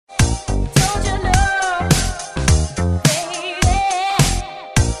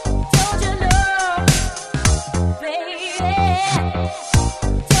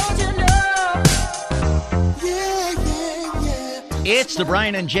It's the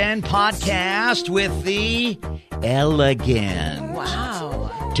Brian and Jen podcast with the elegant.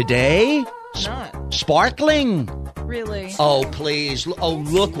 Wow. Today, Not sparkling. really. Oh, please. Oh,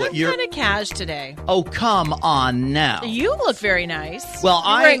 look what I'm you're... kind of cash today. Oh, come on now. You look very nice. Well,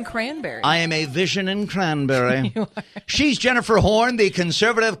 You're wearing cranberry. I am a vision in cranberry. You are. She's Jennifer Horn, the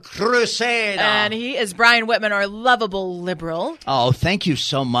conservative crusader. And he is Brian Whitman, our lovable liberal. Oh, thank you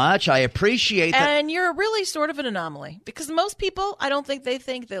so much. I appreciate that. And you're really sort of an anomaly because most people, I don't think they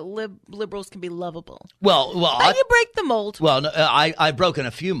think that liberals can be lovable. Well, But you break the mold. Well, no, I've broken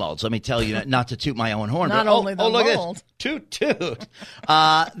a few molds. Let me tell you, not to toot my own horn. Not but, only the look at mold. this. Toot, toot.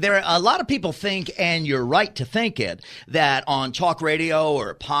 There are a lot of people think, and you're right to think it, that on talk radio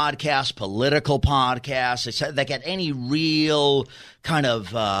or podcasts, political podcasts, they get any real kind of,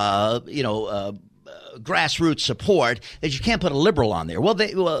 grassroots support that you can't put a liberal on there.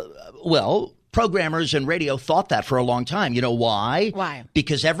 Well, programmers and radio thought that for a long time. You know why? Why?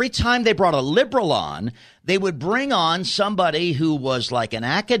 Because every time they brought a liberal on, they would bring on somebody who was like an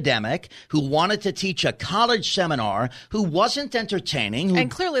academic, who wanted to teach a college seminar, who wasn't entertaining.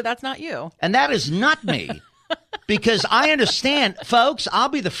 And clearly that's not you. And that is not me. Because I understand, folks, I'll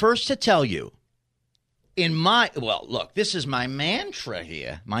be the first to tell you. Look, this is my mantra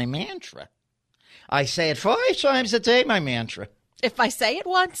here. My mantra. I say it 5 times a day, my mantra. If I say it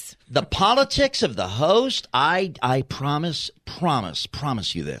once. The politics of the host, I promise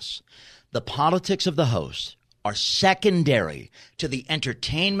you this. The politics of the host are secondary to the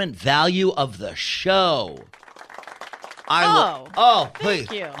entertainment value of the show. Please.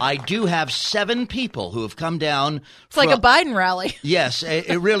 Thank you. I do have 7 people who have come down. It's like a Biden rally. Yes,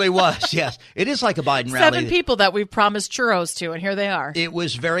 it really was. Yes, it is like a Biden rally. 7 people that we've promised churros to, and here they are. It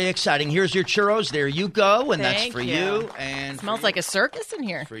was very exciting. Here's your churros. There you go, and that's Thank for you. you. And It smells like a circus in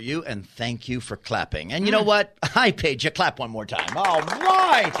here. for you, and thank you for clapping. And you know what? I paid you. Clap one more time. All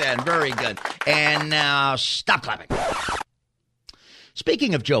right, then. Very good. And now stop clapping.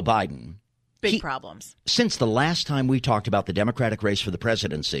 Speaking of Joe Biden. Big problems. Since the last time we talked about the Democratic race for the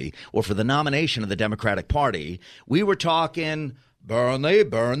presidency or for the nomination of the Democratic Party, we were talking Bernie,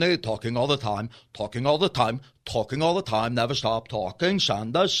 talking all the time, never stop talking,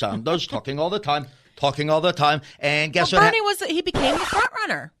 Sanders, talking all the time. And guess what? Bernie he became the front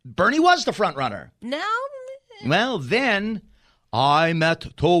runner. Bernie was the front runner. Now, Well, then I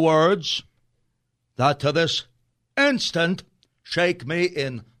met 2 words that to this instant shake me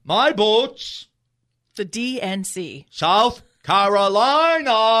in my boots. the DNC. South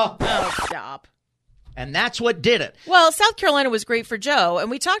Carolina. Oh, stop. And that's what did it. Well, South Carolina was great for Joe, and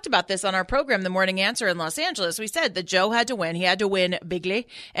we talked about this on our program, The Morning Answer in Los Angeles. We said that Joe had to win. He had to win bigly,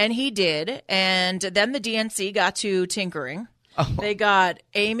 and he did. And then the DNC got to tinkering. Oh. They got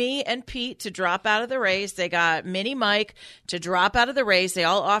Amy and Pete to drop out of the race. They got Mini Mike to drop out of the race. They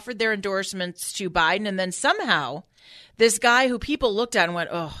all offered their endorsements to Biden, and then somehow this guy who people looked at and went,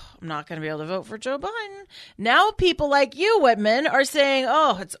 oh, I'm not going to be able to vote for Joe Biden. Now people like you, Whitman, are saying,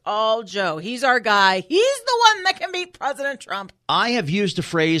 oh, it's all Joe. He's our guy. He's the one that can beat President Trump. I have used a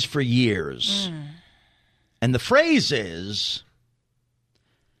phrase for years. And the phrase is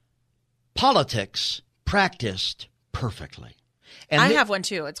politics practiced perfectly. And I have one,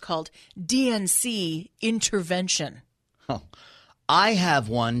 too. It's called DNC intervention. I have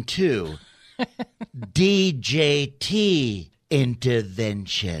one, too. DJT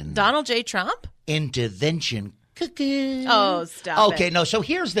intervention. Donald J. Trump? Intervention. Oh, stop Okay, it. no, so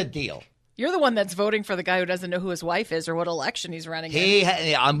here's the deal. You're the one that's voting for the guy who doesn't know who his wife is or what election he's running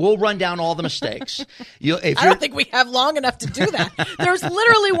in. We'll run down all the mistakes. I don't think we have long enough to do that. There's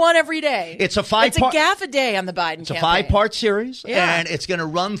literally one every day. It's a It's a gaffe a day on the Biden campaign. It's a 5-part series, Yeah. and it's going to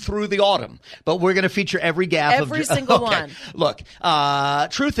run through the autumn. But we're going to feature every gaffe Every single one. Look,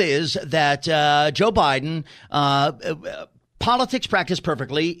 truth is that Joe Biden. Politics practiced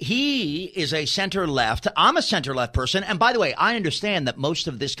perfectly. He is a center-left. I'm a center-left person. And by the way, I understand that most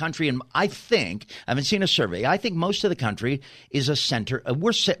of this country, and I haven't seen a survey, I think most of the country is a center.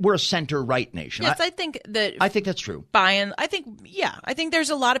 We're a center-right nation. Yes, I think that's true. I think there's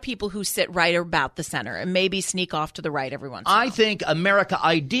a lot of people who sit right about the center and maybe sneak off to the right every once in a while. I think America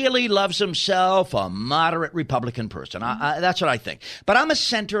ideally loves himself a moderate Republican person. That's what I think. But I'm a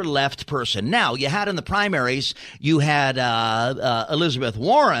center-left person. Now, you had in the primaries, you had Elizabeth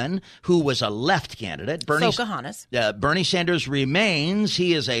Warren, who was a left candidate. Pocahontas. Bernie Sanders remains.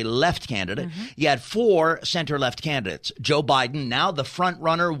 He is a left candidate. You had 4 center-left candidates. Joe Biden, now the front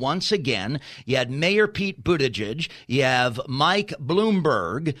runner once again. You had Mayor Pete Buttigieg. You have Mike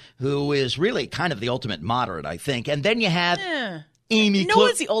Bloomberg, who is really kind of the ultimate moderate, I think. And then you have Amy No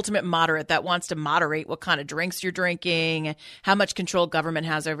one's the ultimate moderate that wants to moderate what kind of drinks you're drinking, how much control government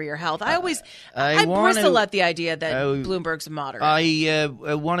has over your health. I bristle at the idea that Bloomberg's a moderate. I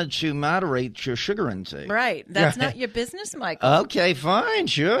wanted to moderate your sugar intake. Right. That's not your business, Michael. Okay, fine,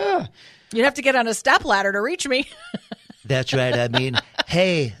 sure. You'd have to get on a stepladder to reach me. That's right. I mean,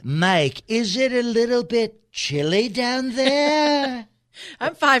 hey, Mike, is it a little bit chilly down there?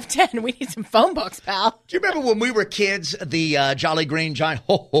 I'm 5'10". We need some phone books, pal. Do you remember when we were kids, the Jolly Green Giant?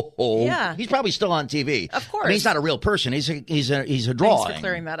 Ho, ho, ho. Yeah. He's probably still on TV. Of course. I mean, he's not a real person. He's a drawing. Thanks for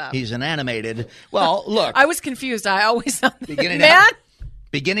clearing that up. He's an animated. Well, look. I was confused. I always thought that.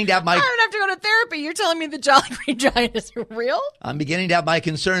 Beginning to have my... I don't have to go to therapy. You're telling me the Jolly Green Giant is real? I'm beginning to have my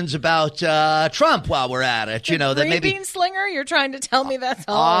concerns about Trump while we're at it. You know, that maybe... Bean slinger? You're trying to tell me that's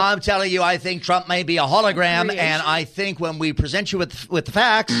all? I'm telling you, I think Trump may be a hologram, and I think when we present you with the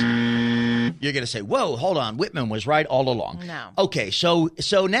facts, you're going to say, whoa, hold on, Whitman was right all along. No. Okay, so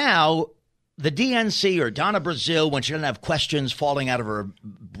now... The DNC or Donna Brazil, when she doesn't have questions falling out of her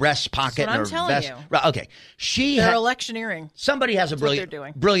breast pocket and her vest. You. Right, okay. They're electioneering. Somebody has a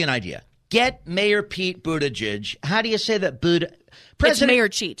brilliant idea. Get Mayor Pete Buttigieg. How do you say that? It's Mayor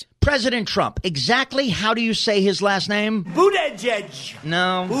Cheat. President Trump. Exactly how do you say his last name? Buttigieg.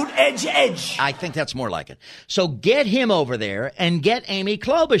 No. Buttigieg. I think that's more like it. So get him over there and get Amy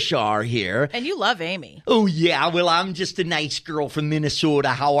Klobuchar here. And you love Amy. Oh, yeah. Well, I'm just a nice girl from Minnesota.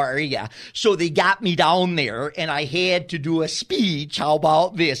 How are you? So they got me down there, and I had to do a speech. How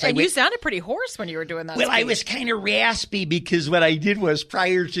about this? And you sounded pretty hoarse when you were doing that Well, speech. I was kind of raspy because what I did was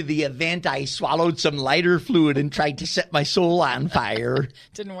prior to the event, I swallowed some lighter fluid and tried to set my soul on fire.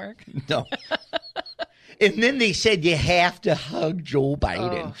 Didn't work. No. And then they said, you have to hug Joe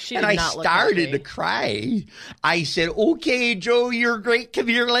Biden. And I started to cry. I said, okay, Joe, you're great. Come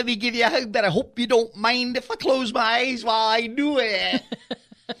here. Let me give you a hug. But I hope you don't mind if I close my eyes while I do it.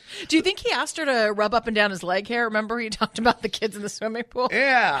 Do you think he asked her to rub up and down his leg hair? Remember he talked about the kids in the swimming pool?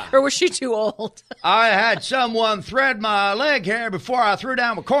 Yeah. Or was she too old? I had someone thread my leg hair before I threw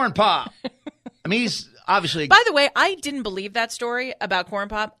down my corn pop. I mean, he's... obviously. By the way, I didn't believe that story about corn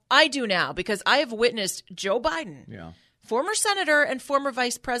pop. I do now because I have witnessed Joe Biden, former senator and former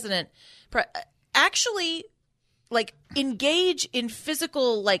vice president, actually engage in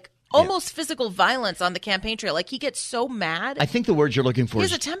physical, almost physical violence on the campaign trail. Like, he gets so mad. I think the word you're looking for he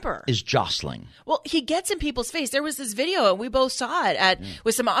has a temper. Is jostling. Well, he gets in people's face. There was this video, and we both saw it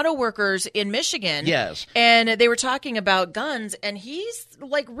with some auto workers in Michigan. Yes. And they were talking about guns, and he's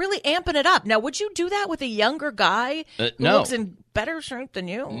really amping it up. Now, would you do that with a younger guy who looks in better shape than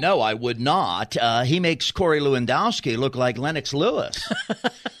you? No, I would not. He makes Corey Lewandowski look like Lennox Lewis.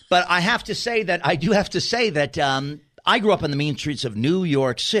 But I do have to say that I grew up on the mean streets of New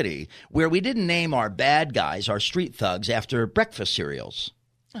York City, where we didn't name our bad guys, our street thugs, after breakfast cereals.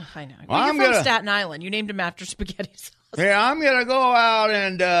 Oh, I know. Well, you're from Staten Island. You named him after spaghetti sauce. Yeah, I'm going to go out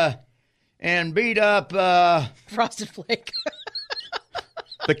and beat up... Frosted Flake.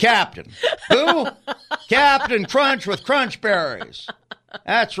 The captain. Who? Captain Crunch with Crunch Berries.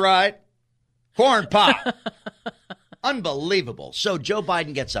 That's right. Corn pop. Unbelievable. So Joe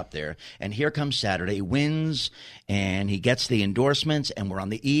Biden gets up there, and here comes Saturday, wins, and he gets the endorsements, and we're on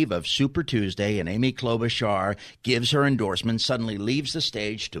the eve of Super Tuesday, and Amy Klobuchar gives her endorsement, suddenly leaves the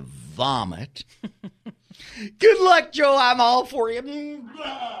stage to vomit. Good luck, Joe. I'm all for you.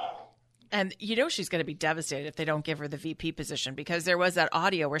 And she's going to be devastated if they don't give her the VP position, because there was that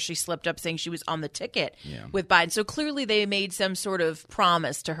audio where she slipped up saying she was on the ticket with Biden. So clearly they made some sort of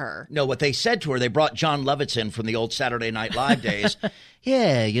promise to her. No, what they said to her, they brought John Lovitz in from the old Saturday Night Live days.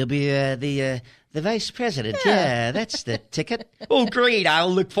 Yeah, you'll be the vice president. Yeah, that's the ticket. Oh, great. I'll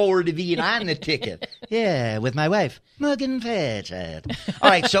look forward to being on the ticket. Yeah, with my wife, Morgan Fairchild. All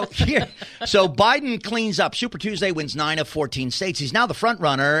right, so Biden cleans up. Super Tuesday, wins 9 of 14 states. He's now the front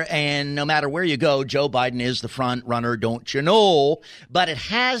runner, and no matter where you go, Joe Biden is the front runner, don't you know? But it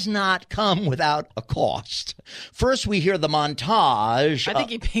has not come without a cost. First, we hear the montage. I think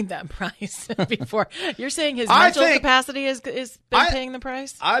he paid that price before. You're saying his mental capacity has been paying the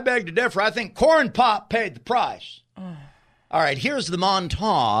price? I beg to differ. I think corn pop paid the price. All right, here's the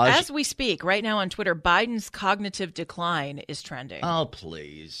montage. As we speak, right now on Twitter, Biden's cognitive decline is trending. Oh,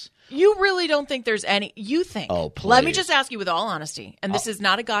 please. You really don't think there's any... You think... Oh, please. Let me just ask you with all honesty, and this is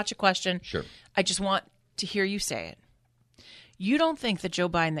not a gotcha question. Sure. I just want to hear you say it. You don't think the Joe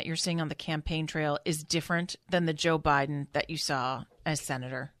Biden that you're seeing on the campaign trail is different than the Joe Biden that you saw as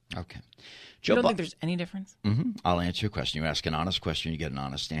senator? Okay. You don't think there's any difference? Mm-hmm. I'll answer your question. You ask an honest question, you get an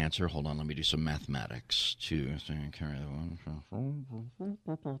honest answer. Hold on, let me do some mathematics. 2, 3, carry the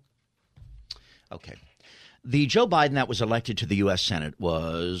 1. Okay. The Joe Biden that was elected to the U.S. Senate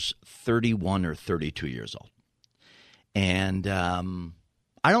was 31 or 32 years old. And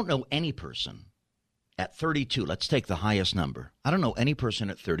I don't know any person at 32, let's take the highest number. I don't know any person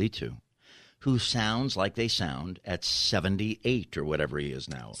at 32 who sounds like they sound at 78 or whatever he is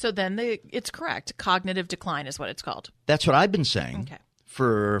now. So then it's correct. Cognitive decline is what it's called. That's what I've been saying. Okay.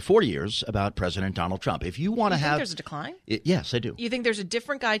 For 4 years about President Donald Trump. If you want to have... think there's a decline? Yes, I do. You think there's a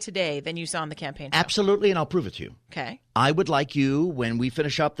different guy today than you saw on the campaign trail? Absolutely, and I'll prove it to you. Okay. I would like you, when we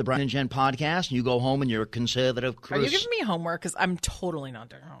finish up the Brian and Jen podcast, and you go home and you're a conservative... Are you giving me homework? Because I'm totally not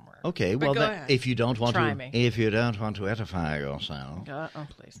doing homework. Okay, but well, go ahead. if you don't want Try to... me. If you don't want to edify yourself...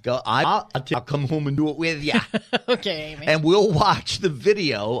 Please. I'll come home and do it with you. Okay, Amy. And we'll watch the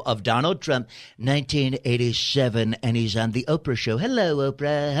video of Donald Trump, 1987, and he's on the Oprah show. Hello,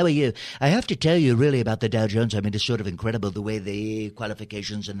 Oprah. How are you? I have to tell you really about the Dow Jones. I mean, it's sort of incredible the way the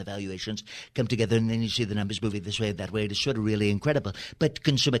qualifications and the valuations come together, and then you see the numbers moving this way and that way. It is sort of really incredible. But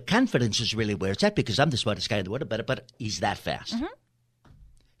consumer confidence is really where it's at because I'm the smartest guy in the world, but he's that fast. Mm-hmm.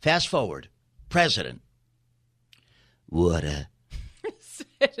 Fast forward. President. Water.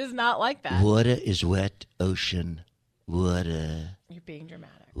 It is not like that. Water is wet, ocean. Water. You're being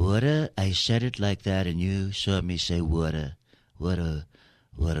dramatic. Water, I said it like that, and you saw me say water. Water.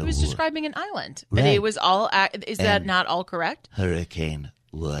 He was describing an island. Right. And it was all. Is that not all correct? Hurricane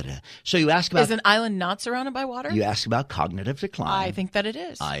water. So you ask about... Is an island not surrounded by water? You ask about cognitive decline. I think that it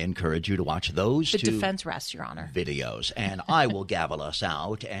is. I encourage you to watch those The two defense rests, Your Honor. videos, and I will gavel us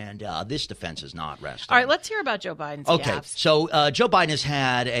out, and this defense is not resting. All right, let's hear about Joe Biden's Okay, gaffes. so Joe Biden has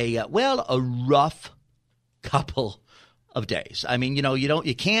had a rough couple of days. I mean,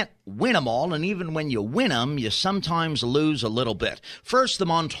 you can't win them all, and even when you win them, you sometimes lose a little bit. First, the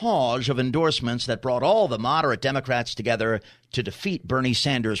montage of endorsements that brought all the moderate Democrats together to defeat Bernie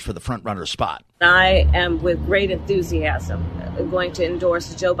Sanders for the front-runner spot. I am, with great enthusiasm, going to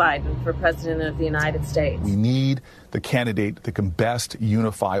endorse Joe Biden for President of the United States. We need the candidate that can best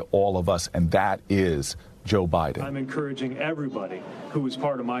unify all of us, and that is Joe Biden. I'm encouraging everybody who was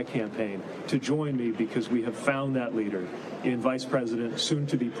part of my campaign to join me because we have found that leader in Vice President, soon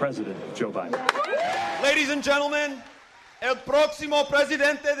to be President, Joe Biden. Ladies and gentlemen, el próximo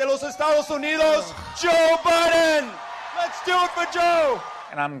presidente de los Estados Unidos, Joe Biden. Let's do it for Joe.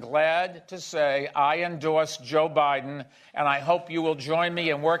 And I'm glad to say I endorse Joe Biden, and I hope you will join me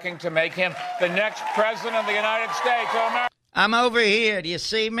in working to make him the next president of the United States of America. I'm over here. Do you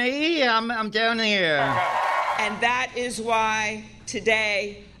see me? I'm down here. And that is why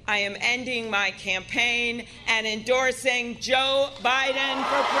today I am ending my campaign and endorsing Joe Biden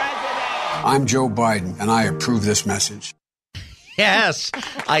for president. I'm Joe Biden, and I approve this message. Yes,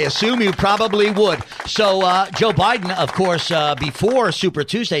 I assume you probably would. So Joe Biden, of course, before Super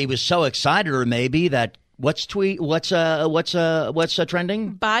Tuesday, he was so excited, or maybe that what's trending?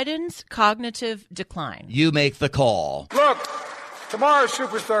 Biden's cognitive decline. You make the call. Look, tomorrow's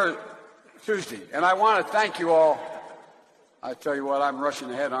Super Tuesday, and I want to thank you all. I tell you what, I'm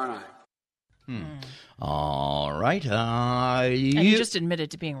rushing ahead, aren't I? All right. And he just admitted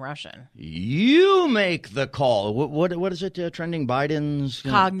to being Russian. You make the call. What is it trending? Biden's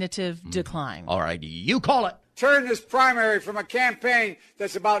cognitive decline. All right. You call it. Turn this primary from a campaign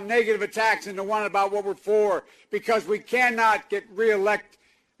that's about negative attacks into one about what we're for, because we cannot get reelected.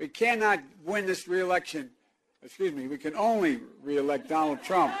 We cannot win this reelection. We can only reelect Donald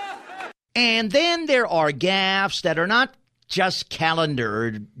Trump. And then there are gaffes that are not just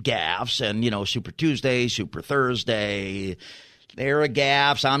calendar gaffes and, Super Tuesday, Super Thursday. There are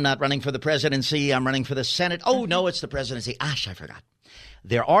gaffes. I'm not running for the presidency. I'm running for the Senate. Oh, no, it's the presidency. I forgot.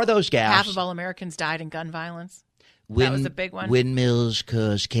 There are those gaffes. Half of all Americans died in gun violence. That was a big one. Windmills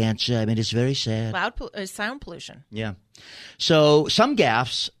cause cancer. I mean, it's very sad. Sound pollution. Yeah. So some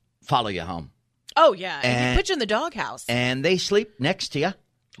gaffes follow you home. Oh, yeah. And put you in the doghouse. And they sleep next to you.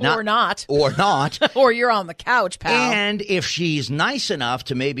 Or not. Or you're on the couch, pal. And if she's nice enough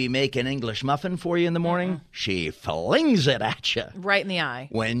to maybe make an English muffin for you in the morning, she flings it at you. Right in the eye.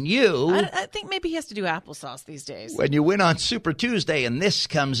 When you... I think maybe he has to do applesauce these days. When you win on Super Tuesday and this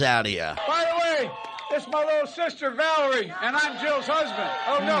comes out of you. By the way, this is my little sister, Valerie, and I'm Jill's husband.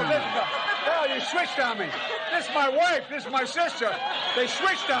 Oh, no, you switched on me. This is my wife. This is my sister. They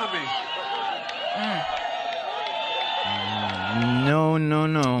switched on me. No.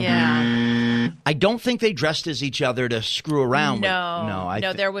 Yeah. I don't think they dressed as each other to screw around.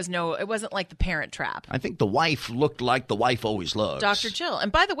 There was no. It wasn't like The Parent Trap. I think the wife looked like the wife always looks. Dr. Jill.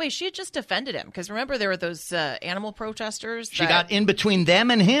 And by the way, she had just defended him because remember there were those animal protesters. She got in between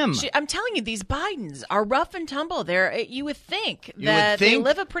them and him. I'm telling you, these Bidens are rough and tumble. You would think that they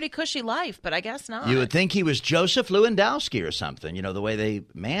live a pretty cushy life, but I guess not. You would think he was Joseph Lewandowski or something. You know, the way they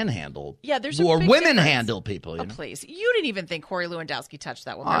manhandle. Yeah, there's or big women difference. handle people. You know? Please, you didn't even think Corey Lewandowski touched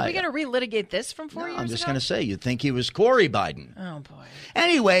that woman. Are we going to relitigate this from 4 years ago? I'm just going to say, you'd think he was Corey Biden. Oh boy.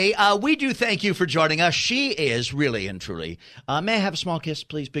 Anyway, we do thank you for joining us. She is really and truly. May I have a small kiss,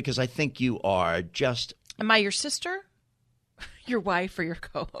 please? Because I think you are just. Am I your sister, your wife, or your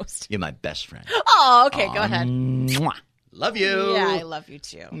co-host? You're my best friend. Oh, okay. Go ahead. Mwah. Love you. Yeah, I love you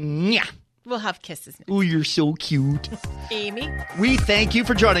too. Yeah. We'll have kisses next. Oh, you're so cute. Amy. We thank you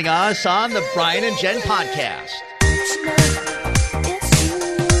for joining us on the Brian and Jen podcast.